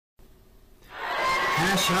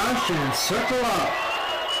Hash House and Circle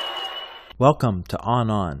Up. Welcome to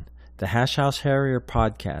On, the Hash House Harrier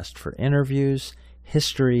podcast for interviews,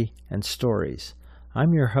 history, and stories.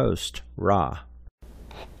 I'm your host, Ra.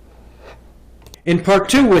 In part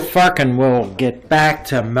 2 with Farkin, we'll get back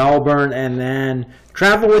to Melbourne and then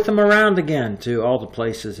travel with him around again to all the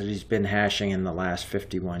places that he's been hashing in the last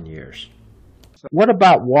 51 years. What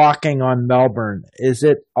about walking on Melbourne? Is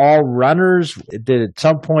it all runners? Did at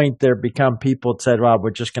some point there become people that said, well, we're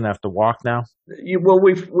just going to have to walk now? Well,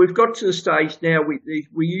 we've got to the stage now.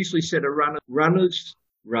 We usually set a runner's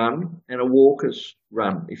run and a walker's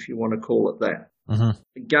run, if you want to call it that. Mm-hmm.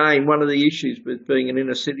 Again, one of the issues with being an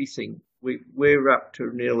inner city thing, we're up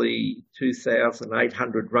to nearly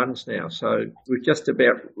 2,800 runs now. So we're just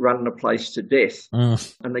about running a place to death.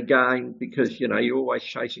 And again, because, you're always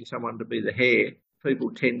chasing someone to be the hare,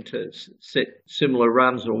 people tend to set similar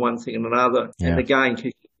runs on one thing and another. Yeah. And again,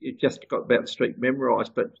 you've just got about the street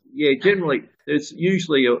memorised. But, yeah, generally there's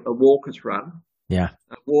usually a walker's run. Yeah.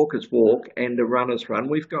 A walker's walk and a runner's run.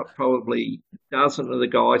 We've got probably a dozen of the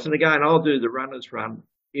guys. And again, I'll do the runner's run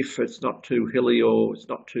if it's not too hilly or it's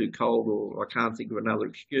not too cold or I can't think of another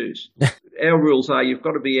excuse. Our rules are you've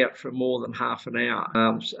got to be out for more than half an hour.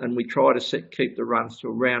 And we try to keep the runs to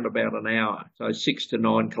around about an hour. So 6 to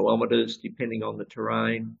 9 kilometres, depending on the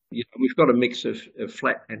terrain. We've got a mix of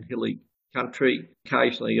flat and hilly country.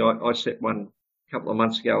 Occasionally I set one a couple of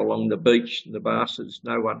months ago along the beach, and the bastards,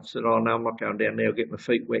 no one said, oh, no, I'm not going down there, I'll get my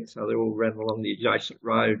feet wet. So they all ran along the adjacent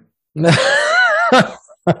road.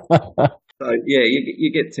 So, yeah,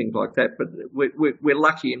 you get things like that. But we're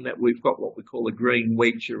lucky in that we've got what we call a green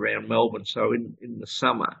wedge around Melbourne. So in the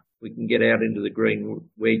summer, we can get out into the green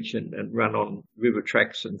wedge and run on river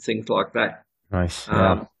tracks and things like that. Nice.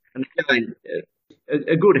 Yeah. And again,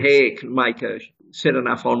 a good hare can set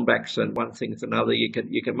enough on-backs, and one thing to another, you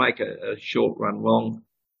can make a short run long,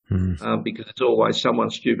 because it's always someone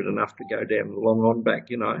stupid enough to go down the long on-back,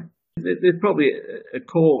 There's probably a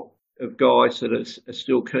core of guys that are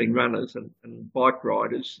still keen runners and bike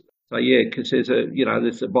riders. So, yeah, because there's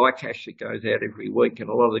a bike hash that goes out every week, and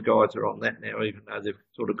a lot of the guys are on that now, even though they've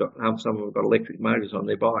sort of got, some of them have got electric motors on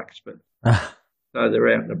their bikes, but so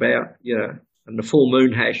they're out and about, And the full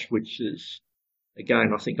moon hash, which is,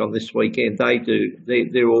 again, I think on this weekend,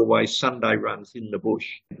 they're always Sunday runs in the bush.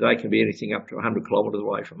 They can be anything up to 100 kilometres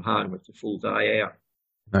away from home. It's a full day out.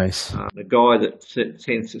 Nice. The guy that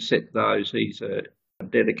tends to set those, he's a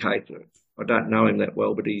dedicated, I don't know him that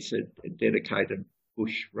well, but he's a dedicated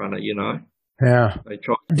bush runner, Yeah. They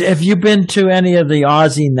try. Have you been to any of the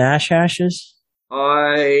Aussie Nash hashes?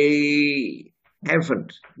 I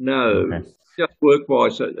haven't, no. Okay. Just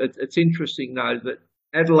work-wise. It's interesting, though, that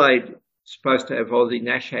Adelaide supposed to have Aussie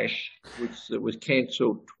Nash hash, which was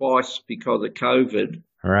cancelled twice because of COVID.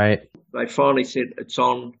 Right. They finally said it's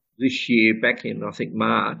on this year, back in, I think,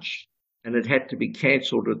 March, and it had to be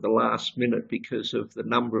cancelled at the last minute because of the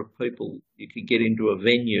number of people you could get into a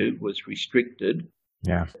venue was restricted.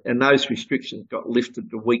 Yeah. And those restrictions got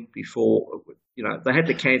lifted the week before. They had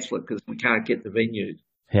to cancel it because we can't get the venues.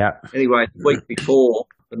 Yeah. Anyway, the week before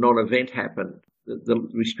the non-event happened, the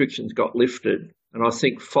restrictions got lifted, and I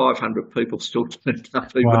think 500 people still turned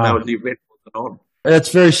up even though the event wasn't on.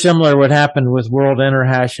 That's very similar to what happened with World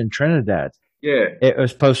Interhash in Trinidad. Yeah. It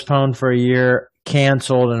was postponed for a year,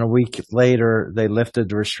 canceled, and a week later they lifted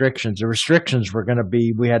the restrictions. The restrictions were going to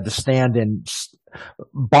be, we had to stand in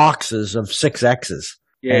boxes of 6Xs.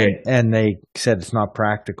 Yeah. And they said it's not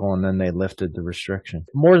practical, and then they lifted the restriction.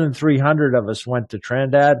 More than 300 of us went to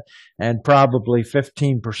Trinidad, and probably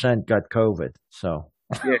 15% got COVID. So.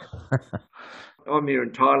 Yeah. I'm here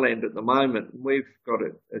in Thailand at the moment. We've got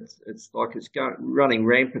it. It's like it's running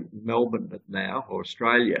rampant in Melbourne now, or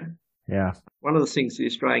Australia. Yeah. One of the things the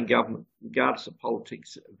Australian government, regardless of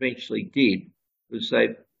politics, eventually did was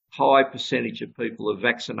that high percentage of people are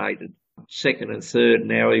vaccinated, second and third.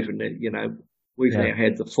 Now even, we've now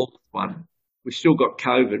had the fourth one. We still got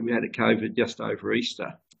COVID. We had a COVID just over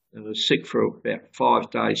Easter, and was sick for about 5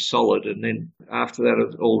 days solid, and then after that it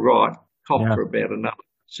was all right. Coughed for about another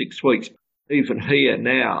 6 weeks. Even here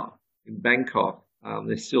now in Bangkok,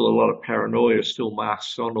 there's still a lot of paranoia, still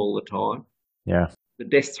masks on all the time. Yeah. The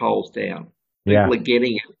death toll's down. People are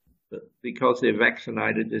getting it, but because they're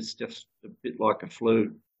vaccinated, it's just a bit like a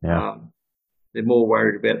flu. Yeah. They're more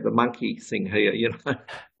worried about the monkey thing here,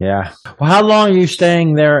 Yeah. Well, how long are you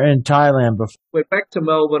staying there in Thailand before? We're back to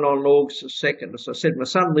Melbourne on August the 2nd. As I said, my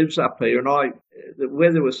son lives up here, and the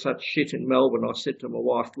weather was such shit in Melbourne, I said to my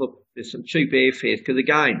wife, look, there's some cheap airfares, because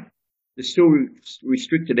again, there's still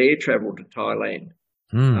restricted air travel to Thailand.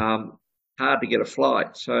 Hard to get a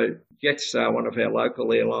flight. So Jetstar, one of our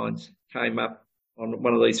local airlines, came up on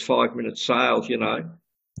one of these 5-minute sales, cheap Nice.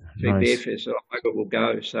 airfare, so I hope it will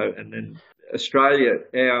go. So, and then Australia,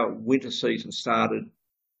 our winter season started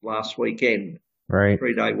last weekend, Right.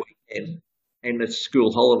 3-day weekend, and it's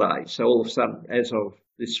school holidays. So all of a sudden, as of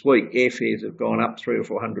this week, airfares have gone up $300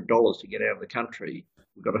 or $400 to get out of the country.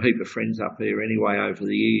 We've got a heap of friends up here anyway over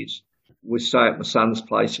the years. We stay at my son's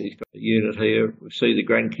place. He's got a unit here. We see the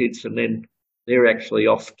grandkids, and then they're actually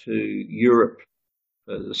off to Europe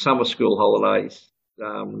for the summer school holidays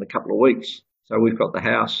in a couple of weeks. So we've got the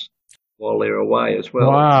house while they're away as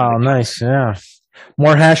well. Wow, nice. Yeah.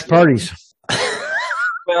 More hash parties.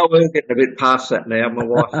 Well, we're getting a bit past that now. My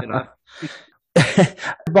wife,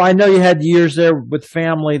 But I know you had years there with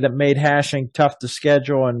family that made hashing tough to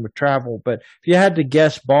schedule and with travel. But if you had to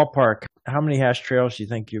guess ballpark, how many hash trails do you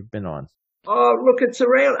think you've been on? Oh, look, it's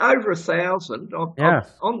around over 1,000. Yeah.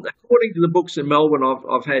 According to the books in Melbourne,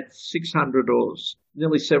 I've had 600 or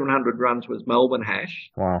nearly 700 runs with Melbourne hash.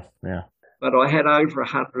 Wow. Yeah. But I had over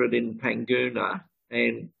 100 in Panguna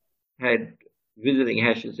and had visiting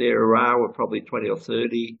hashes there. Arawa, probably 20 or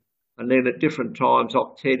 30. And then at different times,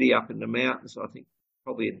 Octedi up in the mountains, I think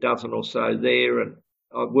probably a dozen or so there. And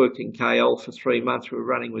I worked in KL for 3 months. We were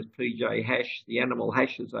running with PJ Hash, the animal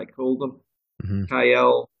hashes, they call them. Mm-hmm.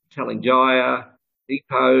 KL, Talingjaya,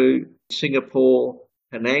 Ipoh, Singapore,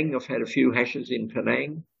 Penang. I've had a few hashes in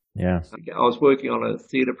Penang. Yeah. I was working on a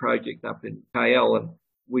theatre project up in KL, and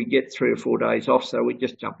we get 3 or 4 days off, so we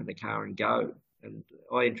just jump in the car and go. And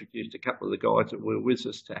I introduced a couple of the guys that were with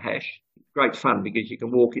us to hash. Great fun because you can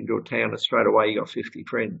walk into a town and straight away you got 50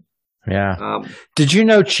 friends. Yeah. Did you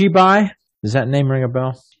know Chibai? Does that name ring a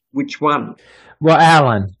bell? Which one? Well,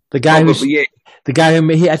 Alan, the guy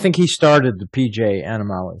Probably, I think he started the PJ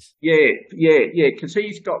Animales. Yeah, because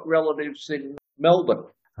he's got relatives in Melbourne.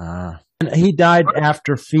 And he died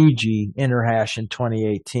after Fiji Interhash in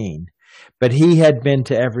 2018, but he had been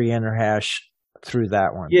to every Interhash through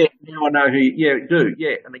that one. Yeah, now I know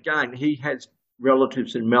and again, he has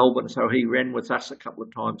relatives in Melbourne, so he ran with us a couple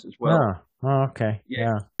of times as well. Oh, okay.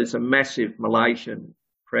 Yeah. There's a massive Malaysian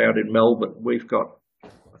crowd in Melbourne. We've got,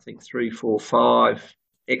 I think, 3, 4, 5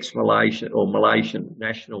 ex-Malaysian or Malaysian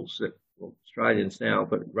nationals that, well, Australians now,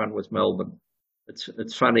 but run with Melbourne.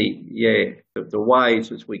 It's funny, the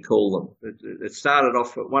waves, as we call them. It started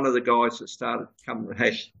off with one of the guys that started coming to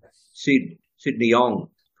hash, Sydney Ong,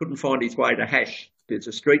 couldn't find his way to hash. There's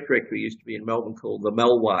a street directory used to be in Melbourne called the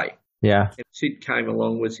Melway. Yeah. And Sid came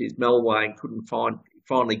along with his Melway and couldn't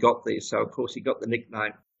finally got there. So, of course, he got the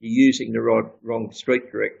nickname, you're using the wrong street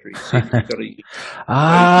directory. Sid, you've got to use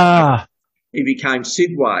he became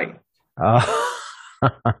Sidway.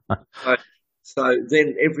 So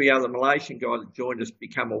then every other Malaysian guy that joined us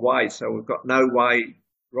become a way. So we've got no way,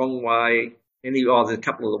 wrong way, there's a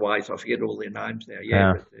couple of the ways. I forget all their names now.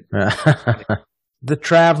 Yeah. The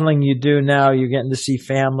traveling you do now, you're getting to see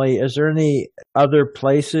family. Is there any other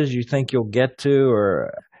places you think you'll get to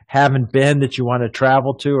or haven't been that you want to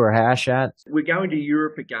travel to or hash at? We're going to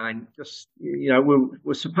Europe again. Just,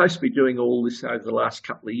 we're supposed to be doing all this over the last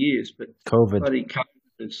couple of years, but COVID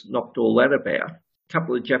has knocked all that about. A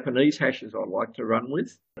couple of Japanese hashes I'd like to run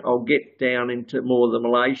with. I'll get down into more of the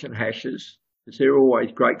Malaysian hashes because they're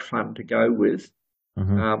always great fun to go with.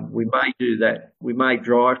 Mm-hmm. We may do that. We may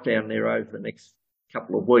drive down there over the next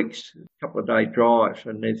couple of weeks, a couple of day drive,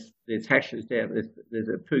 and there's hashes down. There's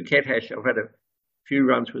a Phuket hash. I've had a few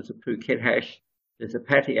runs with the Phuket hash. There's a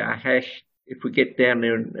Pattaya hash. If we get down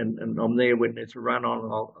there and I'm there when there's a run on,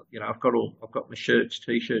 I've got my shirts,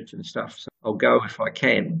 t-shirts and stuff. So I'll go if I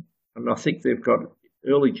can. And I think they've got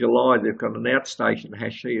early July. They've got an outstation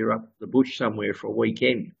hash here up the bush somewhere for a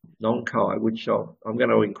weekend, Nongkai, which I'm going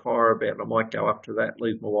to inquire about. I might go up to that,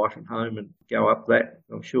 leave my wife at home and go up that.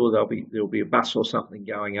 I'm sure there'll be a bus or something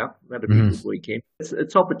going up. That'll be a good weekend.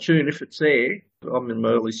 It's opportune if it's there. I'm in my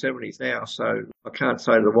early 70s now, so I can't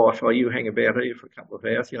say to the wife, you hang about here for a couple of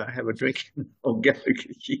hours, have a drink and I'll go. I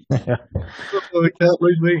can't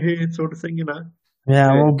leave me here, sort of thing,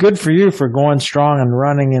 Yeah, well, good for you for going strong and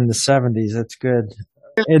running in the 70s. That's good.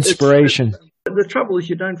 Inspiration. The trouble is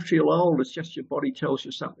you don't feel old. It's just your body tells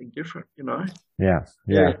you something different, Yeah,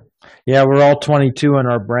 we're all 22 in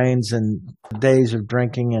our brains and days of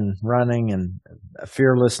drinking and running and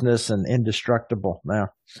fearlessness and indestructible now.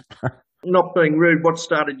 Not being rude, what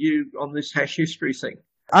started you on this hash history thing?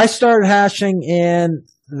 I started hashing in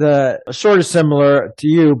the sort of similar to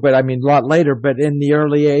you, but I mean a lot later, but in the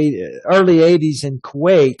early 80s in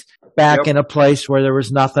Kuwait, back in a place where there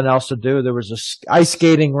was nothing else to do. There was a ice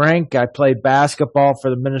skating rink. I played basketball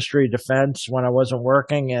for the Ministry of Defense when I wasn't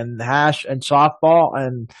working, and hash and softball,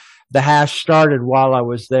 and the hash started while I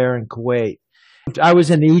was there in Kuwait. I was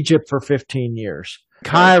in Egypt for 15 years.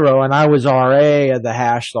 Cairo, and I was RA of the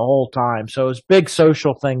hash the whole time. So it was a big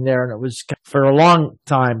social thing there. And it was, for a long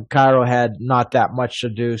time, Cairo had not that much to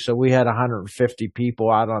do. So we had 150 people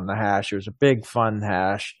out on the hash. It was a big, fun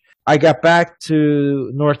hash. I got back to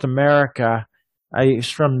North America. I was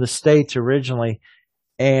from the States originally,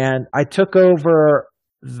 and I took over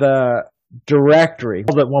the directory.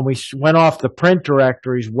 That when we went off the print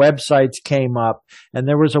directories, websites came up, and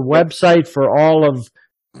there was a website for all of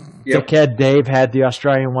Dickhead Dave had the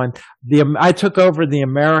Australian one. I took over the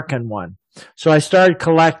American one. So I started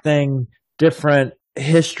collecting different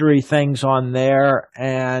history things on there,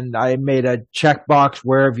 and I made a checkbox,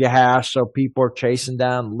 where have you hashed, so people are chasing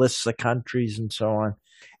down lists of countries and so on.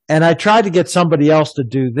 And I tried to get somebody else to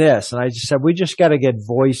do this, and I just said, we just got to get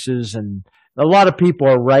voices, and a lot of people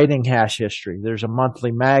are writing hash history. There's a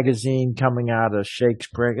monthly magazine coming out of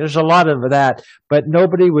Shakespeare. There's a lot of that, but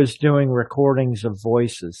nobody was doing recordings of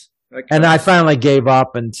voices. Okay. And I finally gave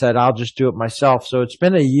up and said, I'll just do it myself. So it's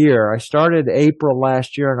been a year. I started April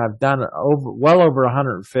last year, and I've done well over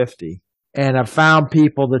 150. And I've found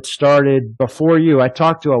people that started before you. I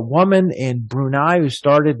talked to a woman in Brunei who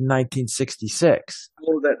started in 1966. I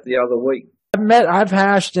saw that the other week. I've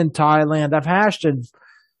hashed in Thailand. I've hashed in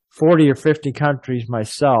 40 or 50 countries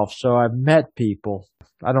myself. So I've met people.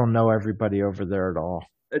 I don't know everybody over there at all.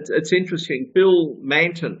 It's interesting. Bill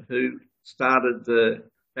Manton, who started the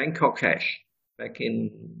Bangkok hash back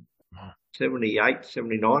in 78,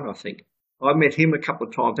 79, I think. I met him a couple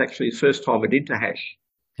of times, actually, the first time at Interhash.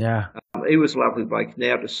 Yeah. He was a lovely bloke,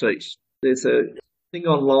 now deceased. There's a thing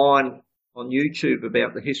online on YouTube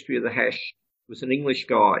about the history of the hash. It was an English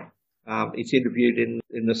guy. He's interviewed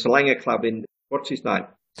in the Salanga Club in, what's his name?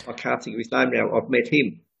 I can't think of his name now. I've met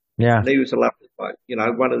him. Yeah. And he was a lovely bloke. You know,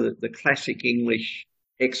 one of the classic English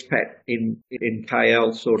expat in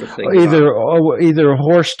KL sort of thing. Either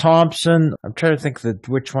Horst Thompson. I'm trying to think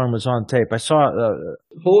which one was on tape. I saw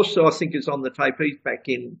Horst, I think, is on the tape. He's back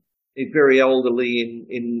in very elderly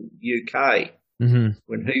in UK when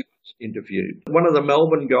he was interviewed. One of the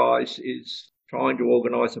Melbourne guys is trying to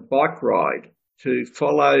organise a bike ride to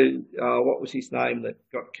follow, what was his name that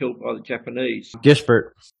got killed by the Japanese?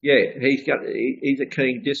 Dispert. Yeah, he's a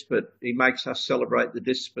keen Dispert. He makes us celebrate the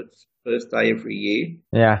Dispert's birthday every year.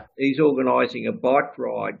 Yeah. He's organising a bike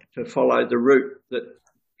ride to follow the route that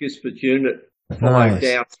Dispert's unit followed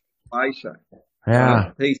down Malaysia.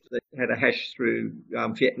 Yeah. He had a hash through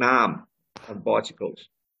Vietnam on bicycles.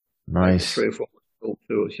 Nice. 3 or 4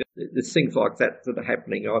 tours. There's things like that are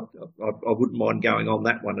happening. I wouldn't mind going on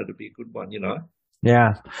that one. It'd be a good one, you know.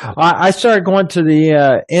 Yeah. I started going to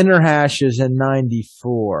the inner hashes in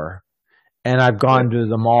 94, and I've gone to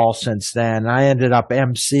them all since then. I ended up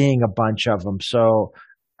emceeing a bunch of them. So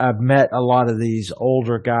I've met a lot of these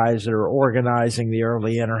older guys that are organizing the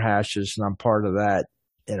early inner hashes, and I'm part of that,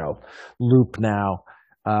 loop now.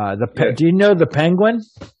 Do you know the Penguin?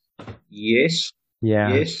 Yes.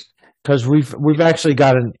 Yeah. Yes. Because we've actually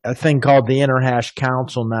got a thing called the Interhash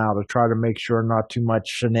Council now to try to make sure not too much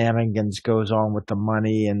shenanigans goes on with the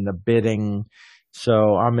money and the bidding. So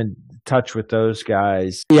I'm in touch with those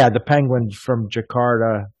guys. Yeah, the Penguin's from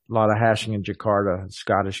Jakarta. A lot of hashing in Jakarta.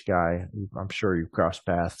 Scottish guy. I'm sure you've crossed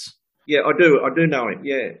paths. Yeah, I do. I do know him.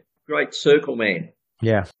 Yeah, great circle man.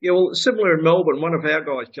 Yeah. Yeah, well, similar in Melbourne, one of our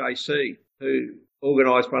guys, JC, who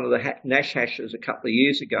organised one of the Nash hashes a couple of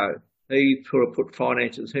years ago, he sort of put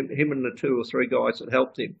finances, him and the 2 or 3 guys that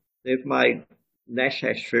helped him, they've made Nash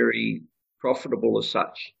hash very profitable as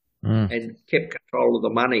such and kept control of the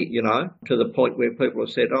money, to the point where people have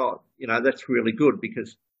said, that's really good,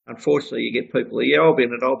 because unfortunately you get people, I'll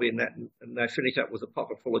be in that, and they finish up with a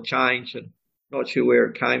pocket full of change and not sure where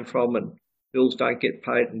it came from, and bills don't get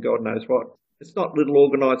paid and God knows what. It's not little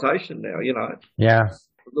organisation now, Yeah.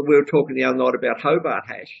 We were talking the other night about Hobart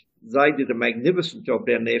Hash. They did a magnificent job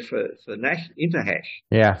down there for Interhash.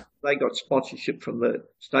 Yeah. They got sponsorship from the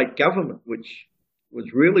state government, which was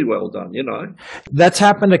really well done, That's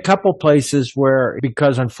happened a couple places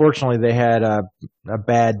because unfortunately they had a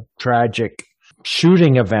bad, tragic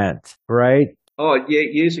shooting event, right? Oh, yeah,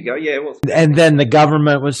 years ago, yeah. Well, and then the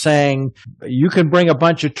government was saying, you can bring a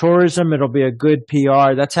bunch of tourism, it'll be a good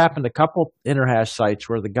PR. That's happened a couple Interhash sites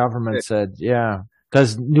where the government said, yeah.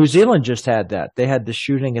 Because New Zealand just had that. They had the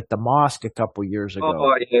shooting at the mosque a couple years ago.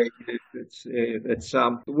 Oh, yeah. It's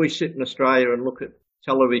we sit in Australia and look at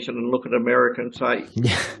television and look at America and say,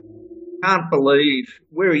 can't believe,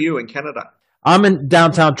 where are you in Canada? I'm in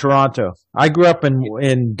downtown Toronto. I grew up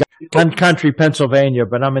in country Pennsylvania,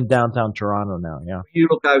 but I'm in downtown Toronto now, yeah. You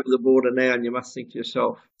look over the border now and you must think to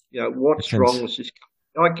yourself, what's wrong with this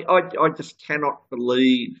country? I just cannot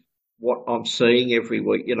believe what I'm seeing every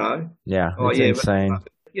week, you know. Yeah, it's insane.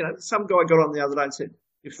 You know, some guy got on the other day and said,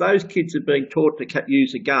 if those kids had been taught to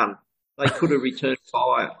use a gun, they could have returned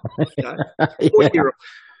fire. You know, 4-year-old,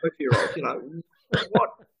 5-year-old, you know, what?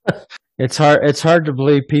 It's hard to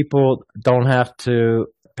believe people don't have to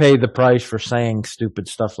pay the price for saying stupid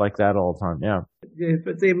stuff like that all the time. Yeah. Yeah,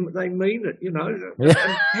 but they mean it, you know. Yeah.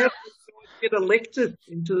 And how do they get elected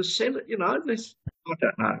into the Senate? You know, I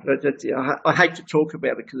don't know. I hate to talk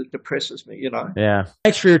about it because it depresses me, you know. Yeah.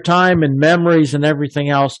 Thanks for your time and memories and everything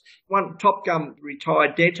else. One Top Gun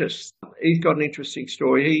retired dentist, he's got an interesting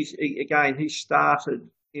story. He started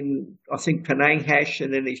in, I think, Penang hash,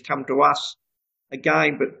 and then he's come to us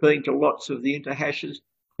again, but been to lots of the interhashes.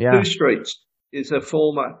 Yeah. Two Streets is a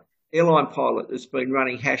former airline pilot that's been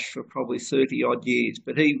running hash for probably 30-odd years,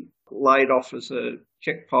 but he laid off as a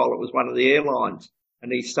check pilot with one of the airlines,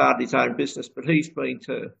 and he started his own business. But he's been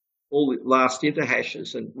to all the last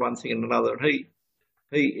interhashes and one thing and another.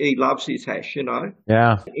 He loves his hash, you know.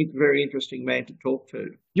 Yeah. He's a very interesting man to talk to.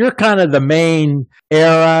 You're kind of the main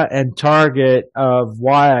era and target of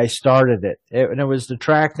why I started it. And it was to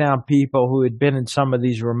track down people who had been in some of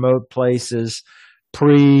these remote places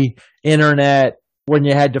pre-internet, when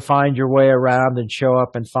you had to find your way around and show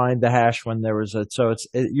up and find the hash when there was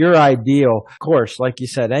you're ideal. Of course, like you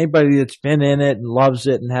said, anybody that's been in it and loves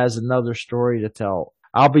it and has another story to tell.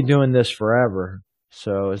 I'll be doing this forever.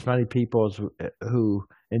 So as many people who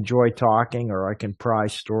enjoy talking or I can pry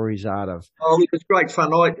stories out of. Oh, it was great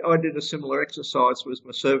fun. I did a similar exercise with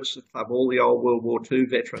my services club, all the old World War II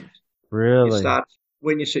veterans. Really?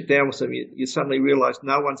 When you sit down with them, you suddenly realise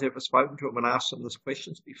no one's ever spoken to them and asked them these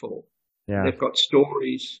questions before. Yeah. They've got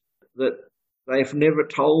stories that they've never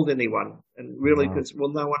told anyone. And really, because, well,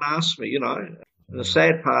 no one asked me, you know. And the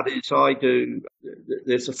sad part is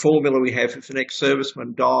there's a formula we have. If an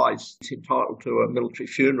ex-serviceman dies, he's entitled to a military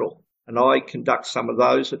funeral. And I conduct some of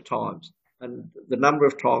those at times. And the number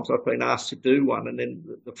of times I've been asked to do one, and then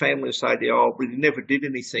the family will say to you, oh, but he never did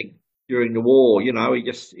anything during the war, you know, he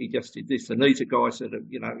just did this. And these are guys that are,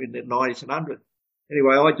 you know, in their 90s and 100s.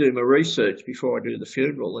 Anyway, I do my research before I do the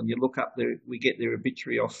funeral, and you look up we get their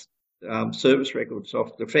obituary off service records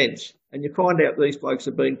off Defence, and you find out these blokes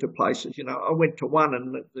have been to places. You know, I went to one,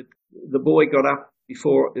 and the boy got up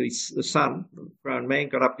before the son, the grown man,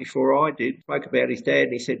 got up before I did, spoke about his dad,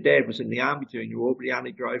 and he said Dad was in the army during the war, but he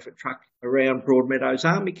only drove a truck around Broadmeadows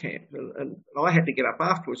Army Camp. And I had to get up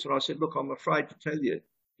afterwards, and I said, look, I'm afraid to tell you,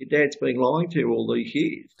 your dad's been lying to you all these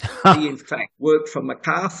years. He, in fact, worked for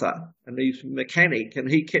MacArthur, and he's a mechanic, and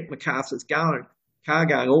he kept MacArthur's car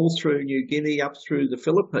going all through New Guinea, up through the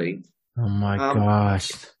Philippines. Oh, my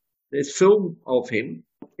gosh. There's film of him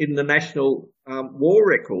in the National War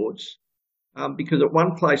Records, because at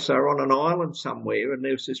one place they were on an island somewhere, and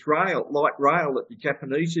there was this light rail that the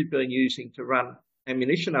Japanese had been using to run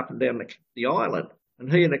ammunition up and down the island.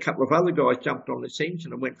 And he and a couple of other guys jumped on this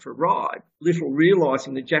engine and went for a ride, little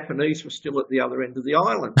realising the Japanese were still at the other end of the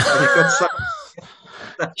island. So they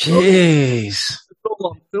got Jeez. It's all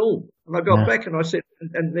on film. And I got back and I said,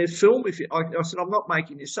 and there's film if you, I said, I'm not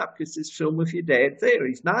making this up because there's film with your dad there.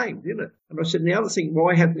 He's named, isn't it? And I said, and the other thing,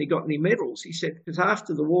 why haven't he got any medals? He said, because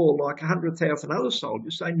after the war, like 100,000 other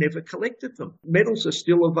soldiers, they never collected them. Medals are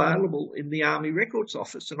still available in the Army Records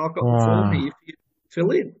Office, and I've got them for me if you fill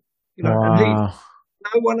in. You know, and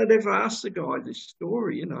no one had ever asked the guy this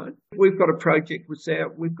story, you know. We've got a project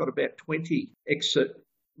we've got about 20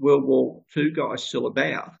 World War II guys still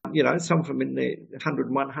about. You know, some of them in their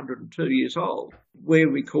 101, 102 years old. We're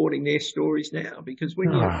recording their stories now because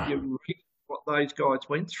when you read what those guys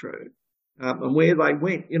went through and where they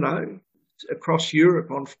went, you know, across Europe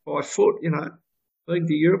by foot, you know, been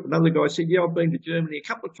to Europe. Another guy said, yeah, I've been to Germany a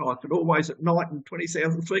couple of times, but always at night and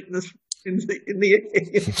 20,000 feet in the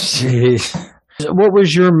air. Jeez. What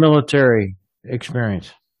was your military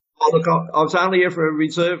experience? Oh, look, I was only ever a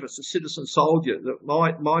reservist, a citizen soldier.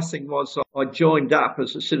 My thing was I joined up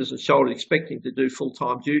as a citizen soldier expecting to do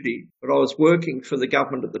full-time duty, but I was working for the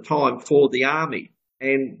government at the time for the Army.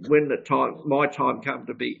 And when my time came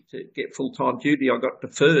to get full-time duty, I got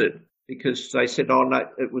deferred because they said, oh, no,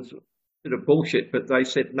 it was a bit of bullshit. But they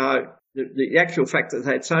said, no, the actual fact that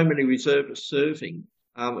they had so many reservists serving,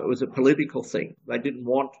 it was a political thing. They didn't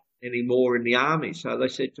want any more in the Army. So they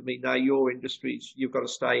said to me, no, your industries, you've got to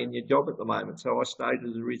stay in your job at the moment. So I stayed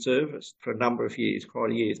as a reservist for a number of years,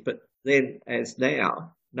 quite a years. But then, as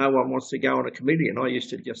now, no one wants to go on a committee. And I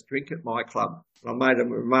used to just drink at my club. And I made a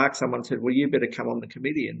remark. Someone said, well, you better come on the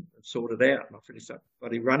committee and sort it out. And I finished up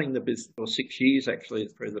running the business for 6 years, actually,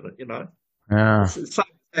 as president, you know. Yeah. It's the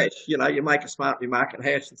hash. You know, you make a smart remarket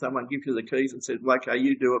hash and someone gives you the keys and says, well, okay,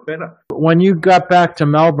 you do it better. When you got back to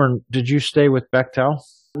Melbourne, did you stay with Bechtel?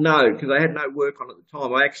 No, because I had no work on at the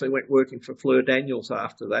time. I actually went working for Fleur Daniels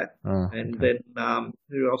after that. And then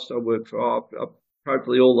who else did I work for?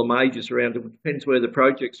 Probably all the majors around. It depends where the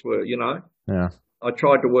projects were, you know. Yeah. I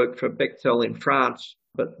tried to work for Bechtel in France,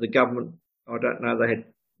 but the government, I don't know, they had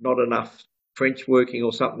not enough French working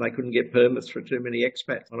or something. They couldn't get permits for too many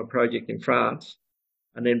expats on a project in France.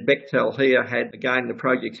 And then Bechtel here had, again, the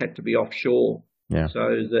projects had to be offshore. Yeah. So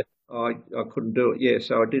that I couldn't do it. Yeah,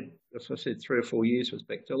 so I did, as I said, 3 or 4 years with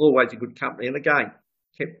Bechtel. Always a good company. And again,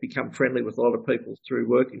 become friendly with a lot of people through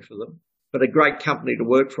working for them. But a great company to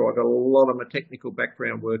work for. I got a lot of my technical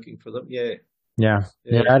background working for them. Yeah. Yeah.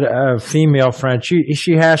 I had a female friend.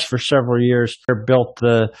 She hashed for several years. Built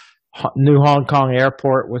the new Hong Kong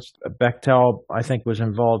airport with Bechtel. I think was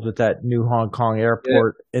involved with that new Hong Kong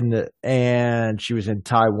airport and she was in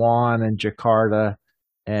Taiwan and Jakarta,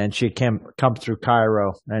 and she come through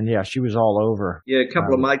Cairo, and she was all over. Yeah, a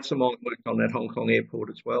couple of mates of mine worked on that Hong Kong airport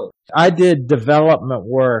as well. I did development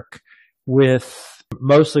work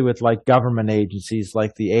mostly with like government agencies,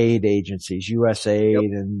 like the aid agencies, USAID,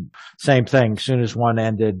 and same thing. As soon as one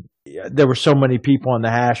ended, there were so many people in the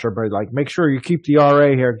hash, everybody like, make sure you keep the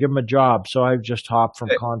RA here, give them a job. So I just hopped from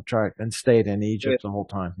contract and stayed in Egypt the whole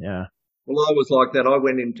time. Yeah. Well, I was like that. I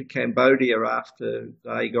went into Cambodia after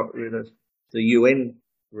they got rid of the UN.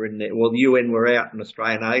 Were in there. Well, the UN were out and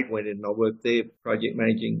Australian aid went in. I worked there, project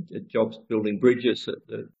managing jobs, building bridges that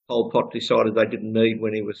the Pol Pot decided they didn't need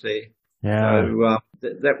when he was there. Yeah. So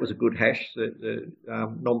that was a good hash, the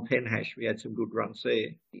Phnom Penh hash. We had some good runs there.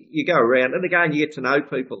 You go around, and again, you get to know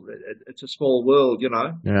people. It's a small world, you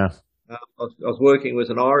know. Yeah. I was working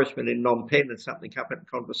with an Irishman in Phnom Penh, and something came up in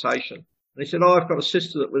conversation. And he said, I've got a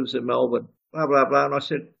sister that lives in Melbourne, blah, blah, blah. And I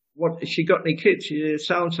said, what, has she got any kids? She said,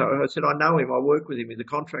 so-and-so. I said, I know him. I work with him. He's a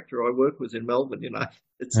contractor I work with in Melbourne, you know.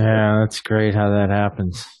 That's great how that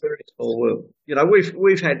happens. Very small world. You know,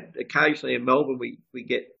 we've had occasionally in Melbourne, we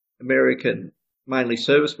get American, mainly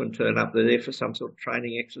servicemen turn up. They're there for some sort of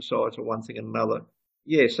training exercise or one thing and another.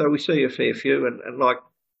 Yeah, so we see a fair few. And like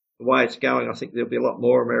the way it's going, I think there'll be a lot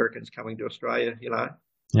more Americans coming to Australia, you know,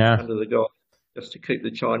 under the guy, just to keep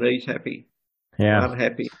the Chinese happy. Yeah.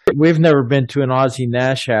 Unhappy. We've never been to an Aussie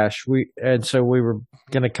Nash hash. And so we were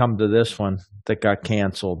going to come to this one that got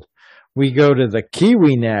canceled. We go to the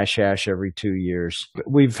Kiwi Nash hash every 2 years.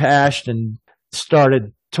 We've hashed and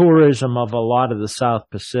started tourism of a lot of the South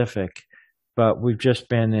Pacific, but we've just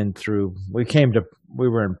been we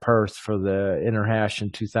were in Perth for the Interhash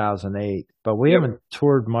in 2008, but we haven't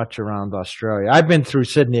toured much around Australia. I've been through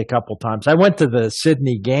Sydney a couple times. I went to the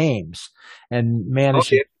Sydney Games and managed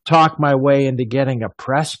to talk my way into getting a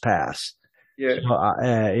press pass. Yeah. So,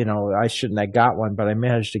 you know, I shouldn't have got one, but I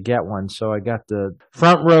managed to get one. So I got the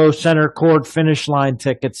front row, center court, finish line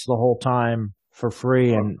tickets the whole time for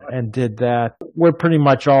free and did that. We're pretty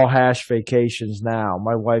much all hash vacations now.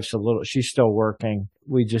 My wife's she's still working.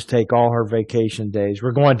 We just take all her vacation days.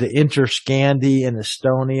 We're going to Interscandi in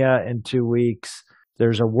Estonia in 2 weeks.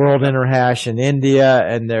 There's a World Interhash in India,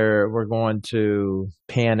 and we're going to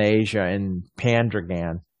Pan Asia in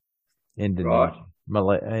Pandragan, Indonesia.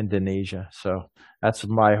 Indonesia. So that's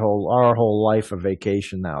our whole life of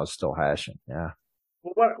vacation now is still hashing. Yeah.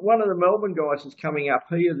 Well, one of the Melbourne guys is coming up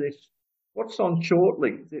here. What's on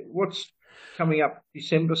shortly? What's coming up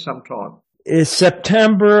December sometime? It's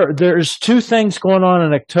September. There's 2 things going on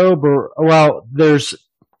in October. Well, there's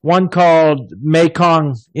one called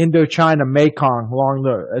Mekong, Indochina Mekong,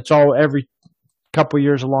 it's all every couple of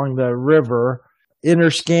years along the river.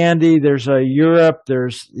 Interscandi, there's a Europe,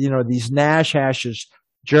 there's, you know, these Nash hashes,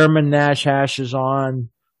 German Nash hashes on.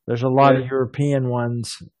 There's a lot of European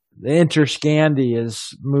ones. The Interscandi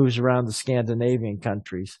moves around the Scandinavian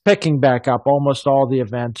countries. Picking back up, almost all the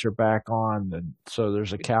events are back on, and so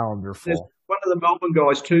there's a calendar full. There's one of the Melbourne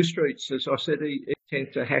guys, Two Streets, as I said, he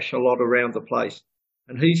tends to hash a lot around the place.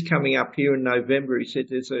 And he's coming up here in November. He said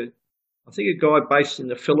there's a guy based in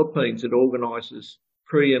the Philippines that organises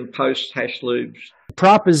pre and post hash loops.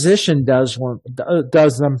 Proposition does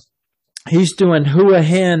them. He's doing Hua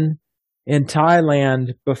Hin in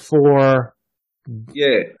Thailand before.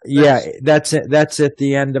 That's it. That's at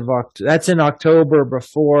the end of October. That's in October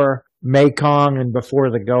before Mekong and before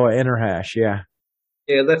the Goa Interhash. Yeah.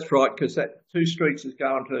 Yeah, that's right. Because that Two Streets is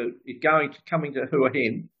coming to Hua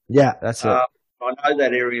Hin. Yeah, that's it. I know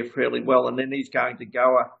that area fairly well, and then he's going to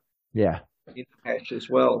Goa. Yeah. Interhash as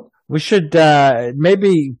well. We should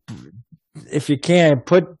maybe, if you can,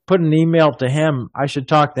 put an email to him. I should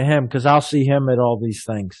talk to him because I'll see him at all these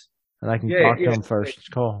things, and I can talk to him first. It's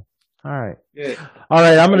cool. All right. Yeah. All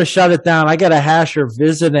right, I'm going to shut it down. I got a hasher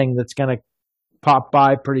visiting that's going to pop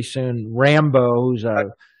by pretty soon. Rambo, who's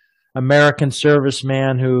a American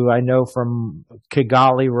serviceman who I know from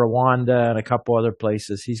Kigali, Rwanda, and a couple other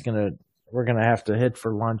places. We're gonna have to hit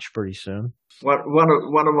for lunch pretty soon.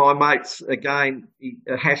 One of my mates, again,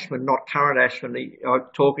 a hashman, not current hashman. I was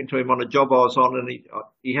talking to him on a job I was on, and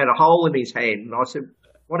he had a hole in his hand, and I said,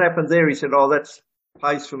 "What happened there?" He said, "Oh, that's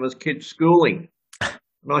pays from his kid's schooling."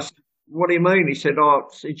 And I said, "What do you mean?" He said, "Oh,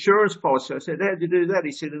 it's insurance policy." I said, "How'd you do that?"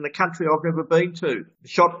 He said, "In a country I've never been to,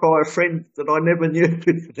 shot by a friend that I never knew."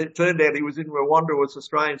 It turned out he was in Rwanda with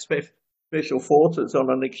Australian Special Forces on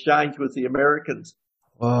an exchange with the Americans.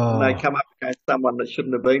 Whoa. And they come up against someone that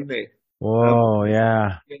shouldn't have been there. Whoa,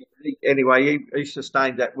 yeah. Anyway, he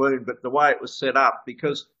sustained that wound, but the way it was set up,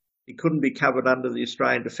 because he couldn't be covered under the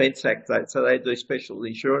Australian Defence Act, so they had the special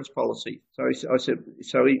insurance policy. So I said,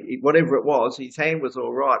 whatever it was, his hand was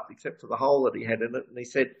all right, except for the hole that he had in it. And he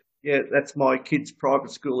said, "Yeah, that's my kid's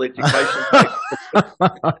private school education."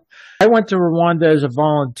 I went to Rwanda as a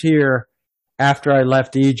volunteer after I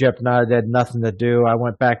left Egypt, and I had nothing to do. I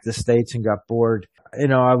went back to the States and got bored.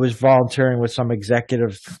 I was volunteering with some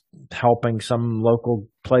executives, helping some local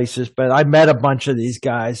places, but I met a bunch of these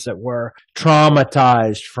guys that were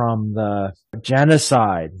traumatized from the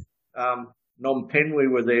genocide. Phnom Penh, we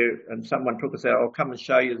were there, and someone took us out. "I'll come and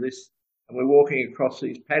show you this." And we're walking across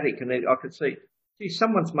these paddock, and I could see,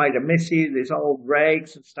 someone's made a mess here. There's old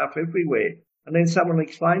rags and stuff everywhere. And then someone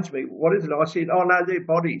explained to me, "What is it?" I said, "Oh, no, they're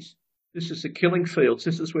bodies. This is the killing fields.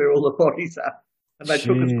 This is where all the bodies are." And they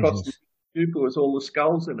took us across the Super with all the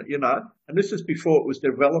skulls in it, And this is before it was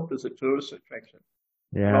developed as a tourist attraction.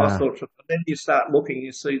 Yeah. And I thought, and then you start looking,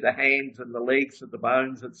 you see the hands and the legs and the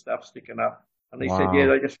bones and stuff sticking up. And he said, "Yeah,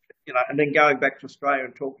 they just, and then going back to Australia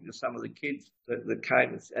and talking to some of the kids that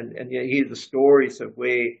came, and you hear the stories of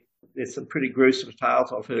where there's some pretty gruesome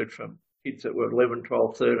tales I've heard from kids that were 11,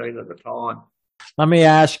 12, 13 at the time. Let me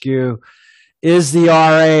ask you, is the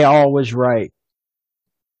RA always right?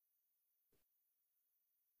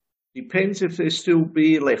 Depends if there's still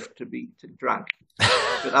beer left to be drunk.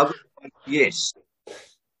 But otherwise, yes.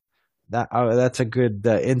 That's a good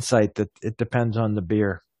insight, that it depends on the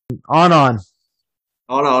beer. On.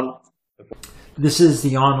 This is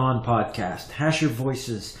the On podcast. Hash your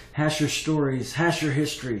voices, hash your stories, hash your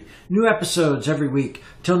history. New episodes every week.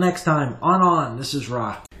 Till next time, On. This is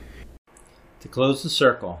Ra. To close the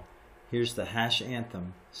circle, here's the Hash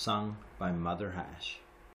anthem sung by Mother Hash.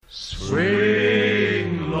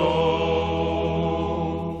 Swing low,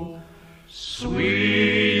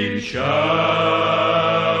 sweet chariot,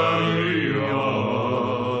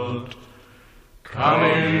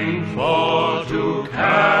 coming forth to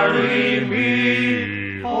carry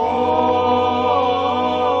me home.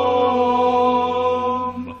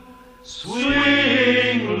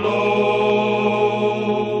 Swing low,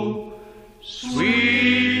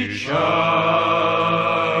 sweet chariot,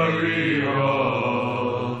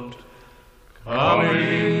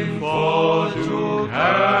 coming forth to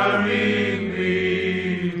carry